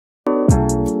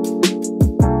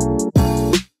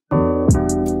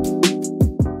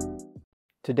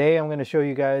Today I'm going to show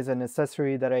you guys an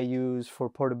accessory that I use for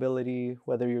portability,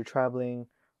 whether you're traveling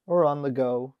or on the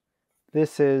go.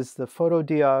 This is the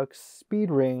Fotodiox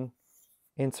Speedring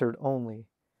insert only.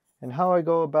 And how I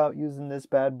go about using this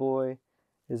bad boy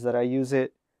is that I use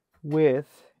it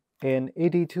with an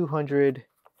A7200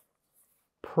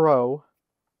 Pro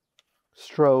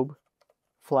strobe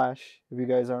flash, if you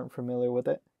guys aren't familiar with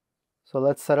it. So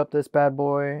let's set up this bad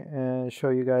boy and show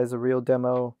you guys a real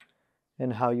demo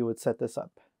and how you would set this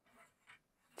up.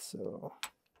 So,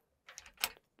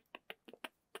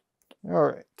 all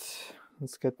right,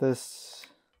 let's get this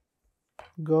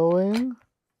going.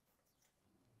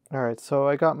 All right, so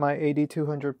I got my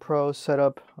A7200 Pro set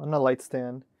up on a light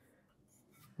stand.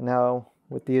 Now,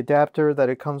 with the adapter that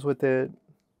it comes with it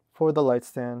for the light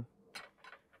stand,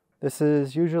 this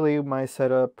is usually my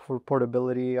setup for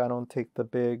portability. I don't take the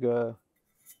big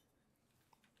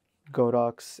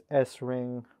Godox S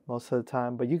ring most of the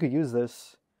time, but you could use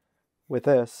this with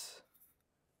this.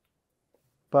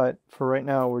 But for right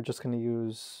now, we're just going to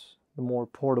use the more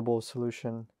portable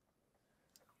solution.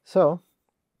 So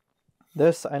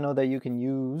this I know that you can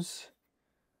use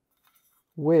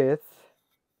with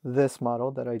this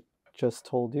model that I just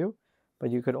told you, but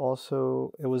you could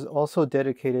also, it was also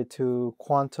dedicated to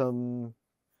quantum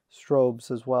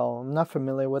strobes as well. I'm not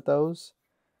familiar with those,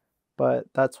 but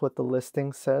that's what the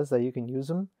listing says, that you can use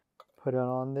them. Put it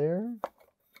on there.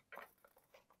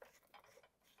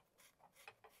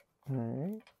 All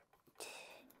right.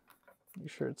 Make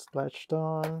sure it's latched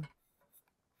on.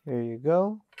 There you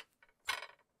go.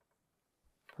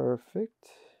 Perfect.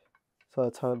 So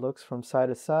that's how it looks from side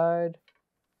to side,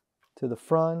 to the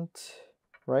front,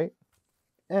 right?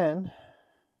 And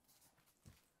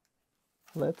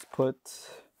let's put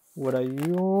what I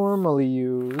normally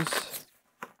use.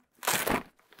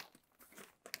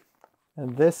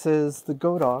 And this is the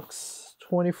Godox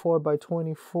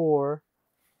 24x24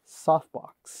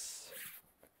 softbox.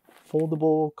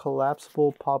 Foldable,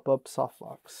 collapsible, pop-up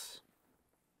softbox.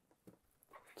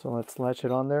 So let's latch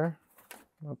it on there.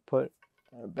 I'll put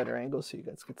a better angle so you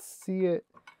guys can see it.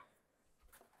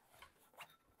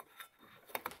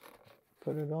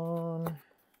 Put it on.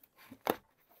 I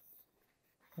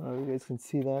don't know if you guys can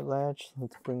see that latch.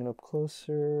 Let's bring it up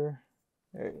closer.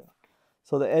 There you go.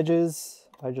 So the edges,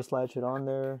 I just latch it on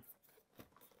there.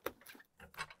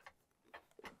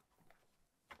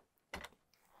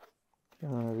 I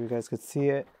don't know if you guys could see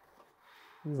it.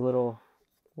 These little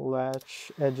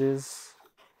latch edges,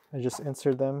 I just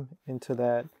insert them into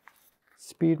that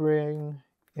Speedring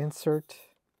insert.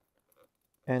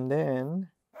 And then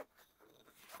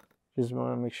just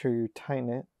want to make sure you tighten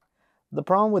it. The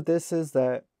problem with this is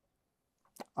that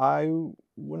I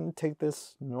wouldn't take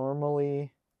this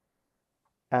normally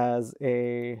as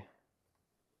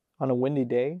on a windy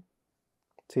day.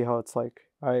 See how it's like,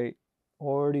 I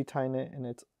already tighten it and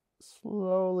it's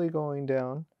slowly going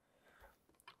down.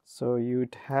 So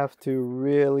you'd have to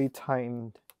really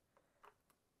tighten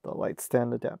the light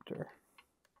stand adapter.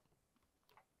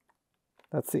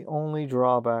 That's the only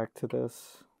drawback to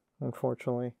this,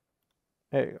 unfortunately.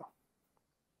 There you go.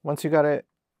 Once you got it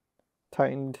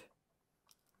tightened,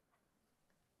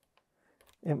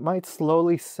 it might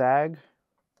slowly sag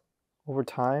over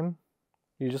time.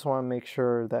 You just want to make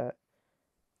sure that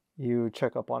you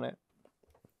check up on it.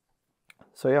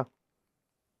 So yeah,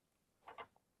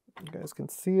 you guys can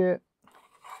see it.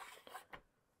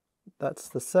 That's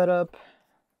the setup.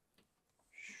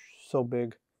 So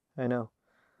big, I know.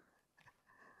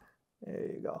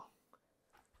 There you go.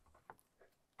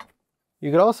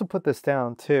 You could also put this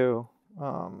down too,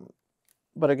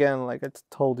 but again, like I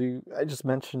told you, I just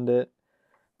mentioned it.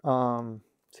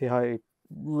 See how I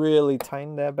really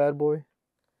tighten that bad boy?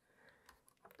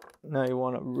 Now you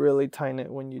want to really tighten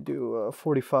it when you do a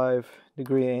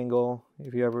 45-degree angle,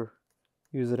 if you ever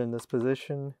use it in this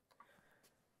position.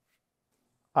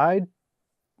 I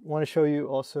want to show you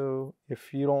also,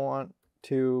 if you don't want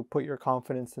to put your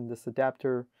confidence in this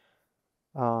adapter,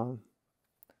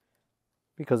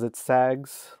 because it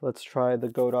sags, let's try the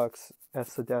Godox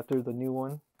S adapter, the new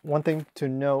one. One thing to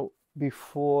note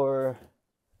before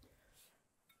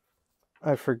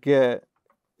I forget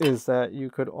is that you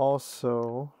could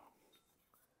also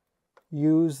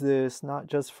use this not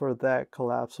just for that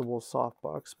collapsible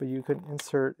softbox, but you could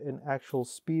insert an actual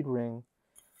speed ring,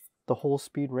 the whole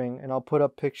speed ring, and I'll put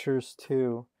up pictures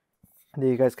too that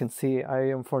you guys can see. I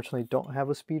unfortunately don't have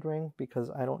a speed ring because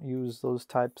I don't use those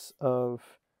types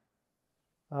of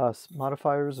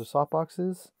modifiers or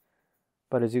softboxes,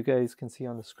 but as you guys can see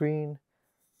on the screen,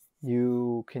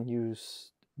 you can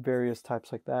use various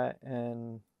types like that,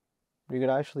 and you could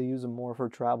actually use them more for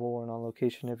travel and on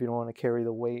location if you don't want to carry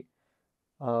the weight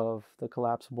of the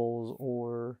collapsibles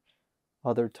or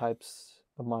other types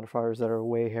of modifiers that are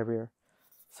way heavier.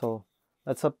 So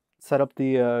let's set up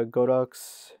the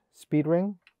Godox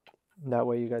Speedring. That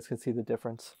way you guys can see the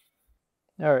difference.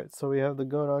 Alright, so we have the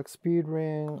Godox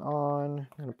Speedring on.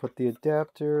 I'm going to put the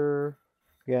adapter.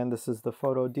 Again, this is the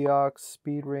Fotodiox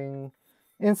Speedring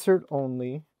insert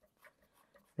only.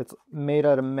 It's made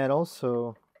out of metal,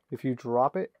 so if you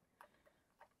drop it,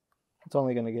 it's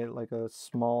only going to get like a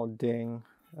small ding.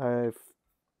 I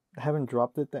haven't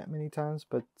dropped it that many times,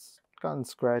 but it's gotten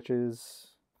scratches.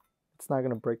 It's not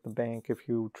going to break the bank if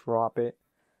you drop it.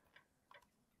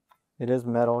 It is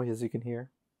metal, as you can hear.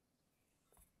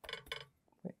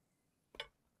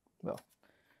 Well,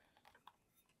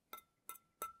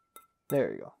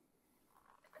 there you go.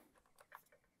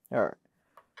 Alright,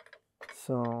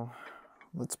 so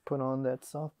let's put on that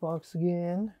softbox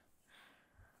again.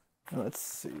 Let's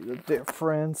see the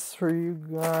difference for you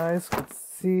guys can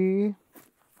see.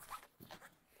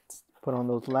 Let's put on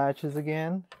those latches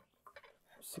again.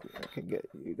 See if I can get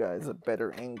you guys a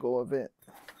better angle of it.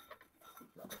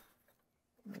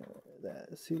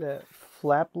 See that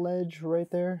flap ledge right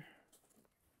there?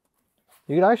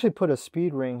 You could actually put a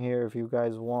speed ring here if you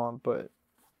guys want, but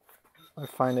I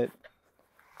find it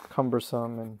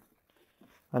cumbersome and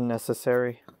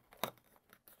unnecessary.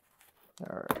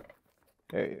 Alright,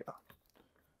 there you go.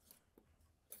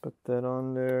 Put that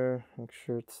on there, make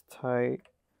sure it's tight.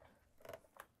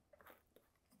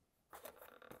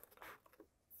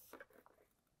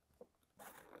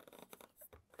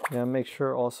 Yeah, make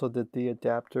sure also that the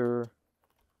adapter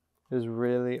is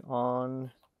really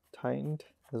on tightened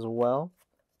as well,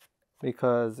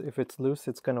 because if it's loose,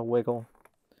 it's gonna wiggle.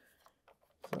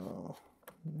 So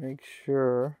make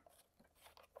sure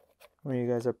when you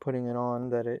guys are putting it on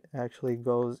that it actually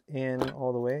goes in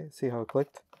all the way. See how it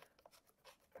clicked?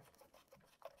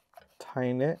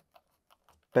 Tighten it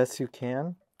best you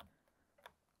can.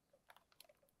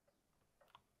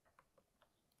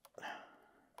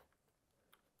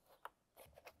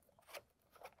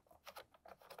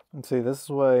 And see, this is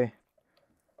why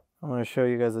I'm going to show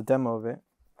you guys a demo of it,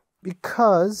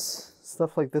 because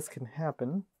stuff like this can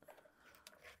happen.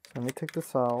 So let me take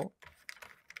this out.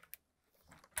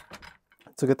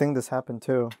 It's a good thing this happened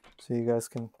too, so you guys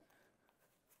can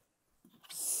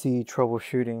see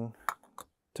troubleshooting.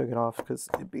 Took it off because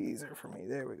it'd be easier for me.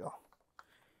 There we go.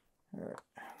 All right.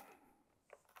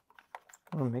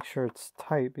 I want to make sure it's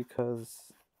tight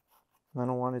because I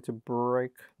don't want it to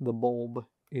break the bulb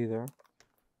either.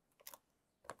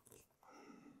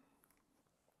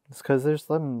 It's because there's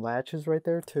some latches right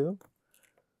there too.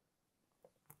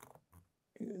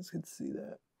 You guys can see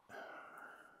that.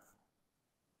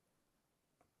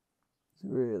 It's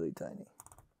really tiny.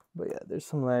 But yeah, there's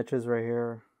some latches right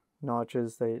here.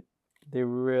 Notches. They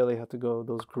really have to go,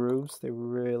 those grooves, they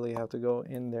really have to go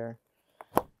in there.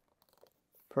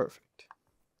 Perfect.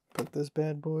 Put this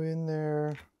bad boy in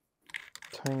there.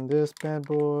 Tighten this bad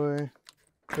boy.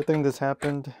 Good thing this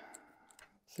happened,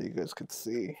 so you guys could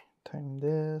see. Tighten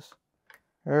this.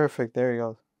 Perfect, there you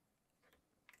go.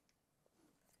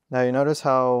 Now you notice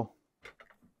how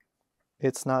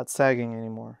it's not sagging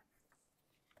anymore.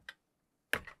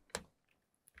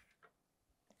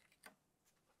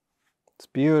 It's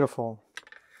beautiful.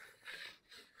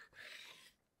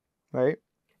 Right?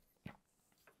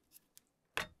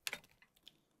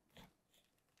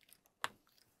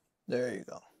 There you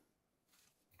go.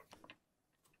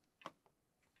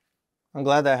 I'm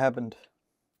glad that happened.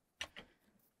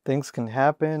 Things can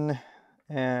happen,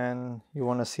 and you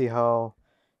want to see how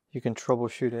you can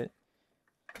troubleshoot it.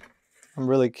 I'm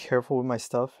really careful with my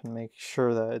stuff and make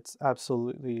sure that it's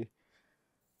absolutely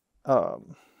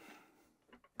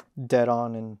dead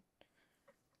on and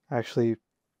actually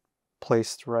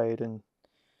placed right, and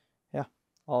yeah,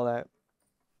 all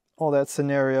that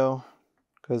scenario,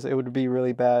 because it would be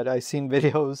really bad. I seen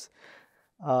videos,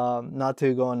 not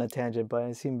to go on a tangent, but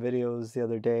I seen videos the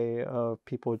other day of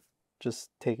people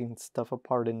just taking stuff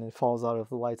apart and it falls out of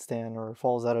the light stand or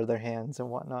falls out of their hands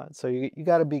and whatnot. So you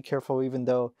got to be careful, even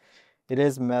though it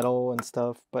is metal and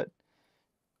stuff, but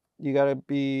you got to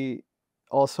be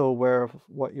also aware of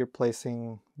what you're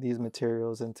placing these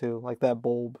materials into, like that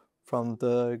bulb from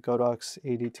the Godox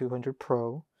AD200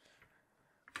 Pro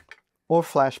or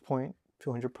Flashpoint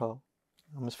 200 Pro.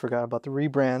 I almost forgot about the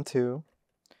rebrand too.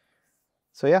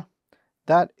 So yeah,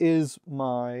 that is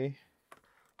my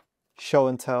show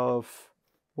and tell of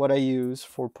what I use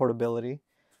for portability.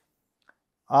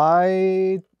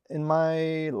 In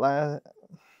my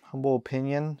humble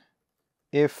opinion,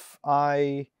 if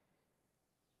I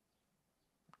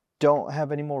don't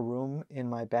have any more room in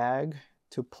my bag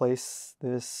to place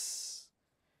this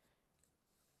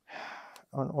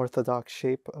unorthodox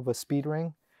shape of a speed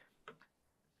ring.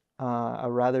 I'd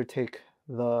rather take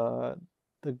the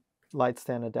light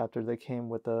stand adapter that came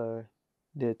with the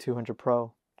 200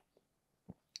 Pro.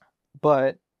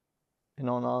 But in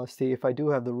all honesty, if I do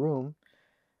have the room,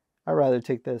 I'd rather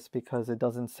take this because it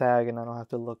doesn't sag and I don't have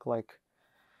to look like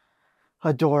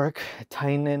a dork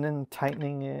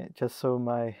tightening it just so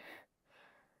my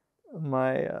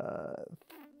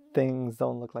things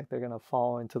don't look like they're gonna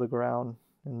fall into the ground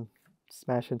and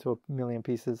smash into a million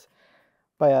pieces.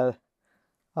 But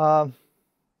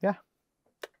yeah,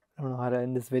 I don't know how to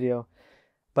end this video,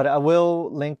 but I will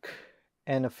link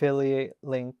an affiliate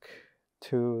link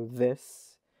to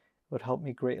this. It would help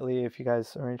me greatly if you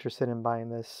guys are interested in buying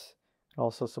this.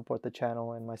 Also support the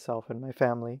channel and myself and my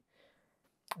family.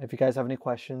 If you guys have any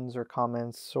questions or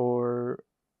comments, or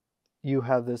you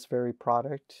have this very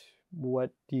product,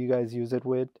 what do you guys use it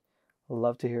with? I'd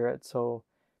love to hear it so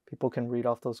people can read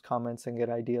off those comments and get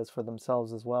ideas for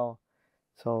themselves as well.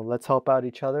 So let's help out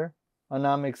each other. And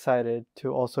I'm excited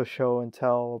to also show and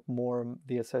tell more of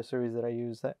the accessories that I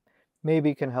use that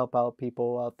maybe can help out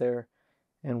people out there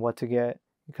and what to get,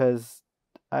 because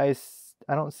I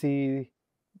don't see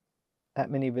that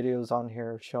many videos on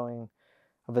here showing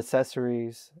of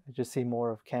accessories. I just see more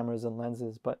of cameras and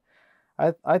lenses, but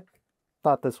I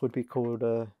thought this would be cool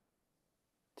to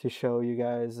show you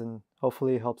guys, and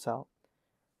hopefully it helps out.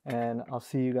 And I'll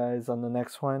see you guys on the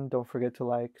next one. Don't forget to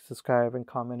like, subscribe, and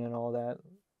comment and all that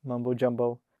mumbo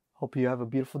jumbo. Hope you have a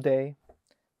beautiful day.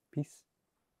 Peace.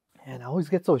 And I always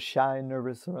get so shy and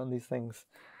nervous around these things.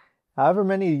 However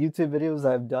many YouTube videos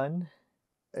I've done,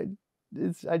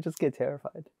 I just get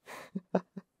terrified.